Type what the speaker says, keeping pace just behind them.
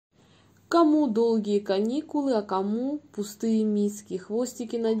Кому долгие каникулы, а кому пустые миски.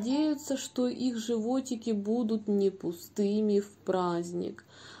 Хвостики надеются, что их животики будут не пустыми в праздник.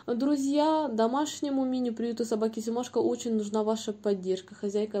 Друзья, домашнему мини-приюту «Собаки Семашко» очень нужна ваша поддержка.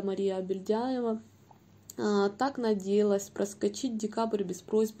 Хозяйка Мария Абельдяева так надеялась проскочить декабрь без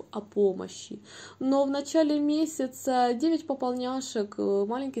просьб о помощи. Но в начале месяца 9 пополняшек,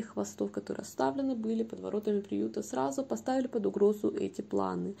 маленьких хвостов, которые оставлены были под воротами приюта, сразу поставили под угрозу эти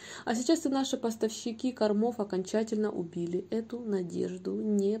планы. А сейчас и наши поставщики кормов окончательно убили эту надежду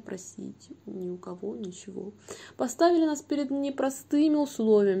не просить ни у кого ничего. Поставили нас перед непростыми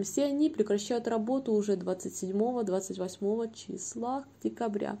условиями. Все они прекращают работу уже 27-28 числа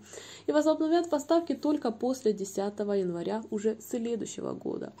декабря и возобновят поставки только после 10 января уже следующего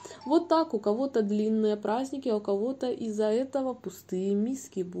года. Вот так у кого-то длинные праздники, а у кого-то из-за этого пустые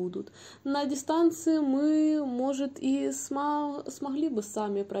миски будут. На дистанции мы, может, и смогли бы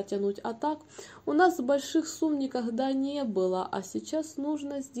сами протянуть, а так у нас больших сумм никогда не было, а сейчас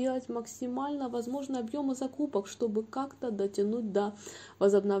нужно сделать максимально возможные объемы закупок, чтобы как-то дотянуть до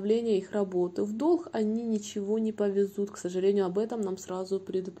возобновления их работы. В долг они ничего не повезут, к сожалению, об этом нам сразу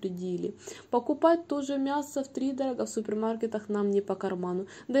предупредили. Покупать тоже мясо втридорога в супермаркетах нам не по карману.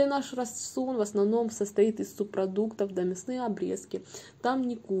 Да и наш рацион в основном состоит из субпродуктов, да мясные обрезки. Там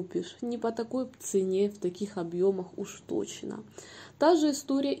не купишь, не по такой цене, в таких объемах уж точно. Та же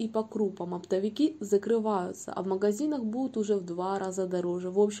история и по крупам. Оптовики закрываются, а в магазинах будут уже в 2 раза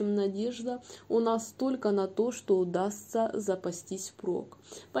дороже. В общем, надежда у нас только на то, что удастся запастись впрок.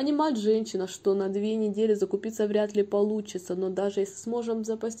 Понимает женщина, что на 2 недели закупиться вряд ли получится, но даже если сможем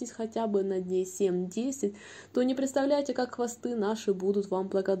запастись хотя бы на дней 7-10, то не представляете, как хвосты наши будут вам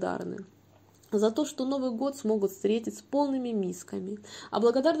благодарны за то, что Новый год смогут встретить с полными мисками. О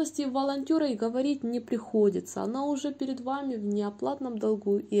благодарности волонтера и говорить не приходится. Она уже перед вами в неоплатном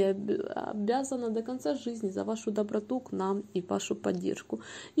долгу и обязана до конца жизни за вашу доброту к нам и вашу поддержку.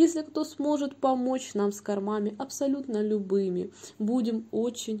 Если кто сможет помочь нам с кормами, абсолютно любыми, будем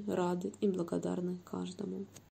очень рады и благодарны каждому.